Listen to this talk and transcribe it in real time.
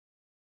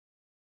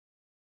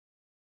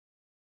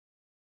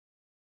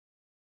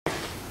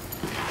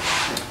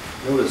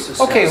Notice this.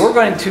 Okay, we're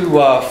going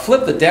to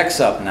flip the decks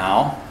up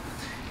now.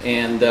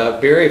 And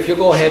Barry, if you'll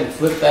go ahead and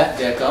flip that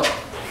deck up.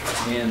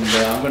 And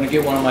I'm going to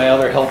get one of my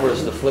other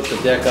helpers to flip the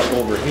deck up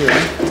over here.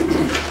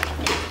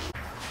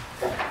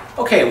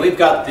 Okay, we've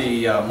got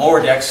the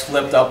mower decks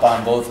flipped up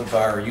on both of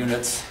our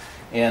units.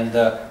 And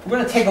we're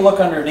going to take a look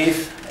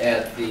underneath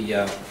at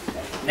the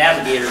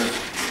Navigator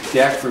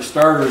deck for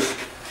starters.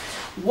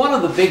 One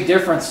of the big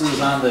differences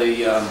on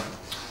the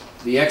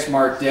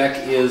Exmark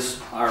deck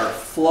is our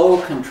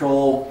flow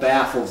control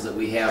baffles that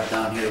we have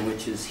down here,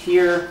 which is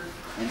here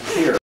and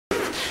here.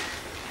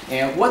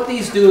 And what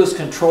these do is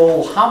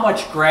control how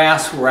much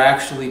grass we're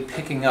actually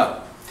picking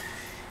up.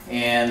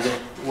 And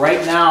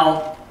right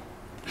now,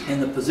 in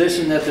the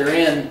position that they're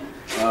in,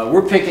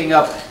 we're picking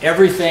up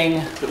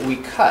everything that we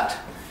cut.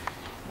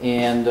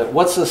 And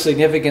what's the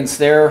significance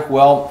there?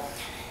 Well,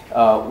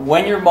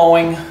 when you're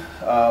mowing,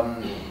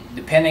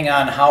 depending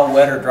on how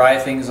wet or dry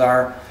things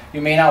are,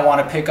 you may not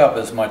want to pick up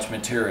as much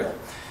material.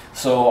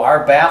 So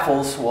our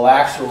baffles will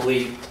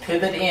actually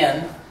pivot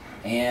in,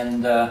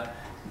 and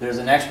there's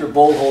an extra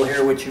bolt hole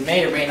here which you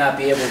may or may not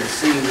be able to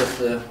see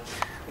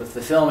with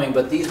the filming,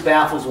 but these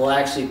baffles will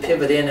actually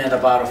pivot in at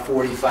about a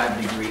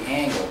 45-degree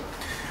angle.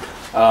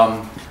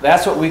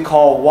 That's what we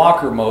call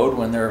walker mode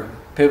when they're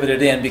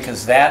pivoted in,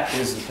 because that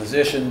is the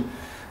position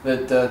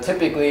that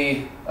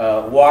typically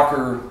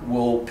walker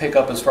will pick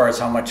up as far as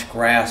how much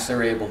grass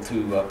they're able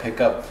to pick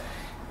up.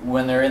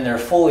 When they're in their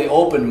fully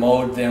open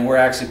mode, then we're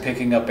actually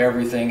picking up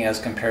everything as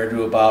compared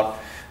to about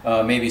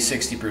maybe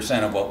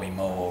 60% of what we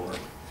mow over.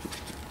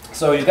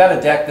 So you've got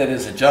a deck that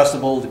is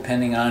adjustable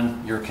depending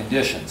on your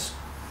conditions.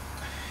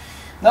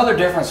 Another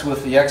difference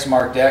with the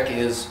Exmark deck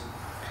is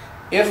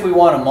if we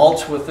want to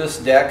mulch with this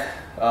deck,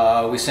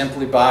 we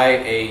simply buy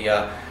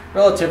a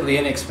relatively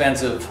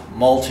inexpensive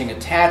mulching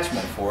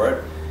attachment for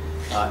it,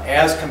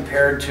 as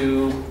compared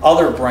to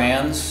other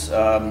brands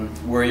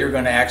where you're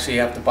going to actually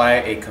have to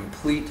buy a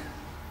complete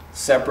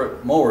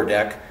separate mower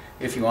deck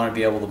if you want to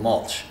be able to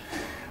mulch,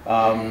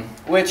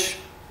 which,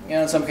 you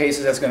know, in some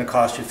cases that's going to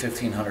cost you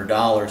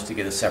 $1,500 to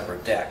get a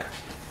separate deck.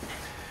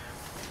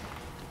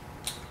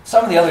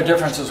 Some of the other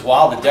differences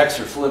while the decks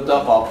are flipped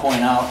up, I'll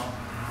point out.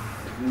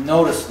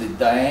 Notice the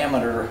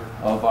diameter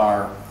of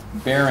our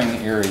bearing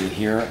area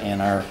here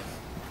and our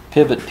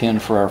pivot pin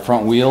for our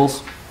front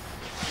wheels,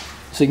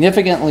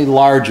 significantly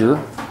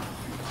larger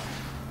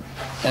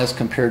as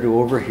compared to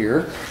over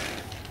here.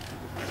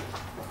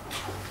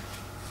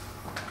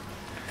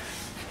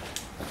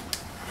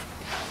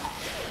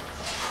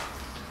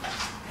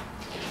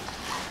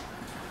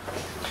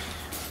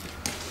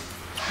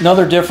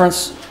 Another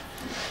difference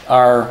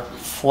are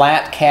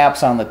flat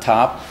caps on the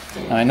top.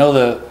 And I know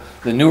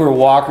the newer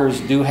walkers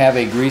do have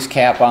a grease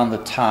cap on the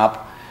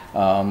top.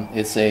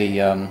 It's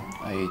a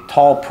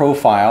tall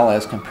profile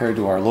as compared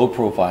to our low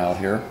profile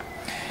here.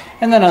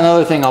 And then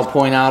another thing I'll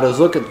point out is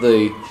look at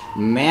the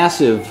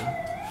massive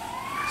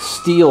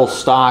steel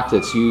stock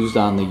that's used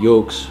on the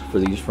yokes for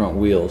these front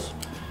wheels.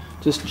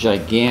 Just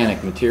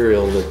gigantic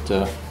material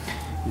that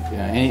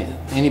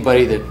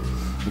anybody that,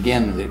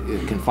 again,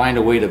 that can find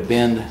a way to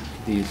bend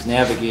these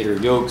Navigator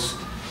yokes,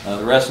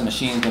 the rest of the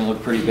machine is going to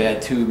look pretty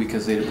bad too,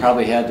 because they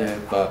probably had to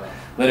have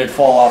let it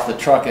fall off the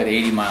truck at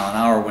 80 miles an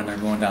hour when they're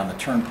going down the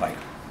turnpike,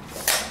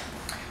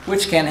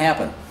 which can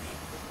happen.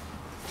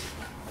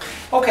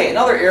 Okay,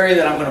 another area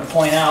that I'm going to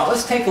point out,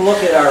 let's take a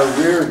look at our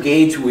rear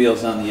gauge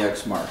wheels on the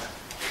Exmark.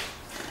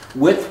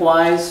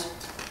 Width-wise,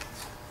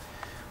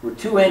 we're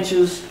 2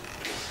 inches,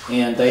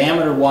 and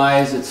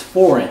diameter-wise, it's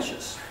 4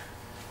 inches.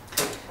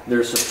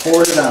 They're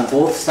supported on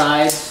both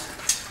sides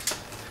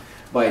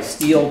by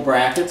steel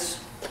brackets.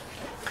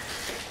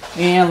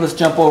 And let's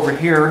jump over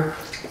here,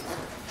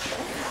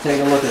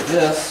 take a look at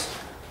this.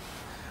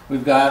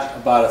 We've got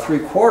about a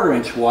 3/4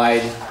 inch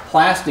wide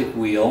plastic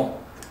wheel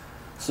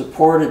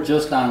supported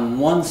just on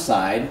one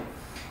side.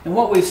 And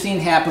what we've seen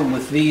happen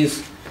with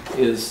these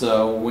is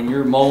when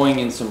you're mowing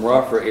in some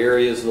rougher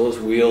areas, those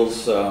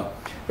wheels,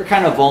 they're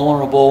kind of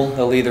vulnerable.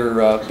 They'll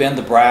either bend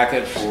the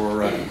bracket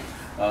or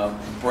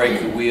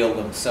break the wheel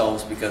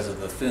themselves because of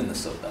the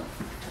thinness of them.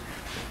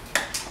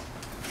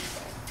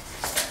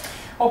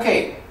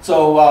 Okay,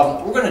 so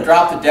we're going to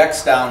drop the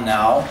decks down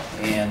now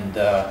and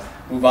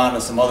move on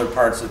to some other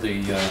parts of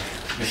the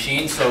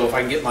machine. So if I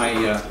can get my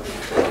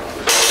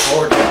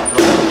mower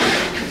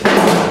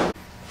down.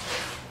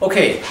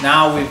 Okay,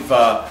 now we've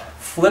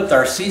flipped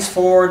our seats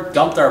forward,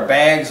 dumped our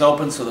bags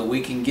open so that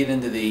we can get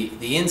into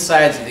the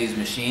insides of these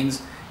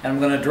machines. And I'm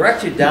going to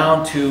direct you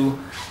down to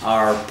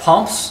our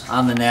pumps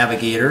on the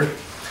Navigator.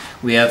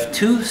 We have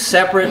 2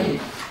 separate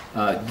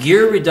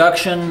gear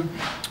reduction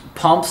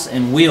pumps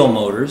and wheel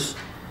motors.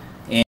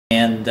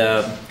 And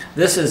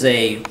this is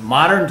a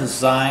modern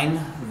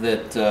design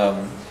that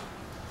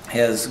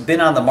has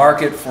been on the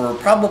market for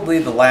probably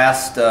the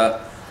last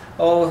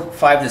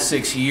 5 to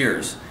 6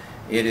 years.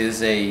 It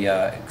is a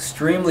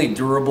extremely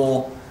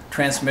durable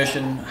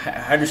transmission,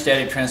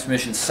 hydrostatic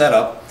transmission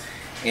setup,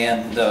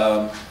 and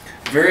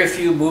very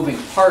few moving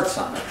parts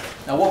on it.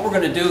 Now what we're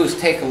going to do is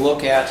take a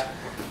look at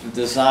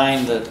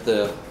design that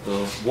the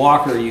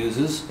Walker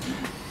uses.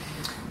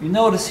 You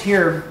notice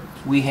here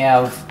we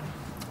have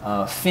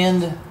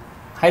finned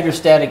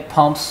hydrostatic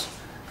pumps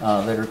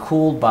that are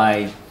cooled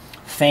by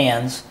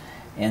fans,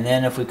 and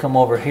then if we come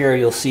over here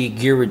you'll see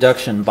gear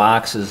reduction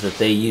boxes that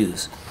they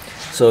use.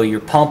 So your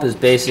pump is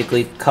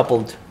basically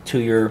coupled to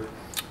your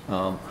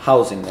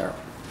housing there.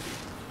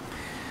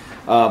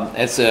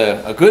 It's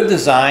a good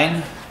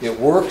design. It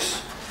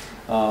works.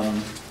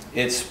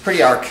 It's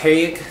pretty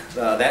archaic.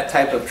 That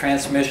type of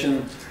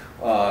transmission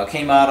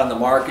came out on the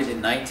market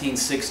in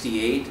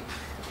 1968.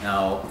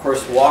 Now, of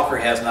course, Walker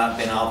has not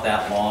been out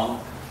that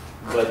long,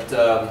 but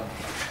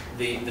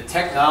the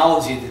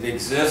technology that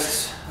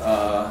exists,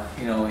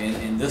 you know,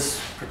 in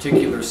this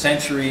particular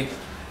century,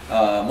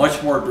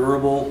 much more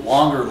durable,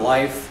 longer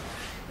life,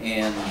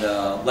 and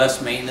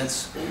less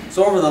maintenance.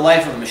 So over the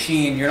life of a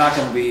machine, you're not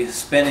going to be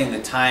spending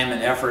the time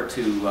and effort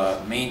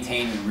to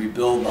maintain and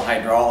rebuild the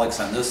hydraulics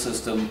on this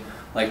system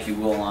like you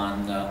will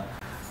on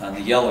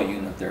the yellow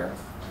unit there.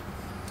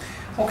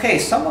 Okay,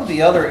 some of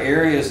the other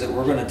areas that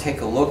we're going to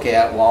take a look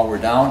at while we're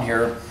down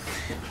here.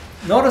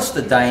 Notice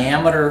the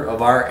diameter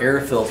of our air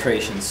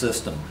filtration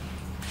system.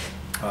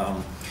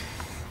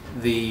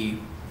 The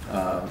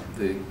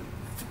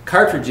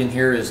cartridge in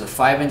here is a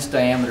 5-inch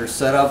diameter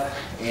setup,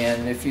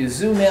 and if you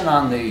zoom in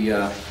on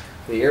the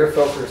air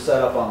filter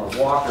setup on the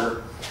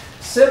Walker,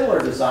 similar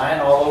design,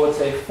 although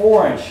it's a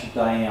 4-inch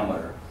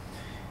diameter.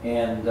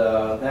 And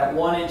that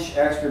 1-inch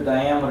extra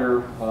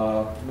diameter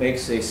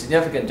makes a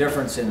significant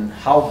difference in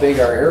how big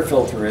our air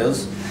filter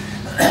is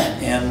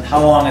and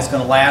how long it's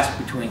going to last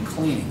between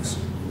cleanings.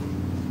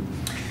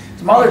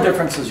 Some other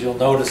differences you'll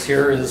notice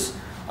here is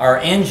our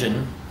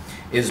engine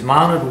is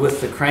mounted with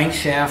the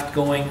crankshaft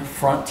going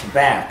front to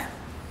back,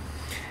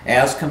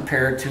 as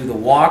compared to the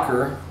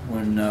Walker.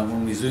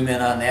 When we zoom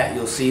in on that,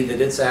 you'll see that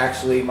it's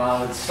actually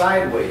mounted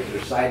sideways or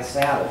side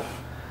saddle.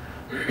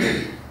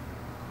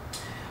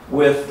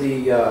 With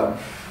the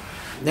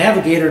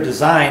Navigator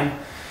design,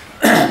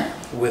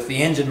 with the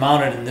engine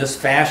mounted in this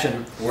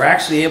fashion, we're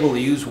actually able to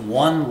use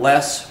one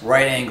less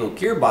right angle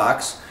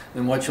gearbox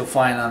than what you'll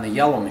find on the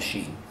yellow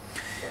machine.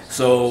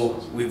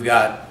 So we've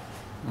got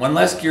one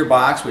less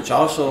gearbox, which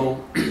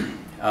also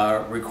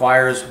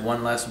requires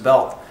one less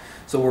belt.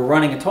 So we're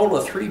running a total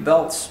of 3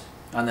 belts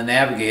on the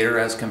Navigator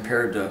as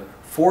compared to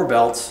 4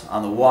 belts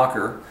on the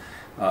Walker,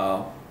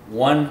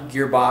 1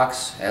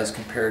 gearbox as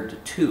compared to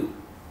 2.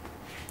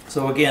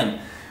 So again,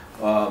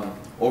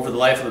 over the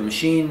life of the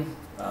machine,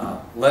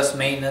 less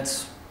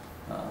maintenance,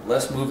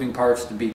 less moving parts to be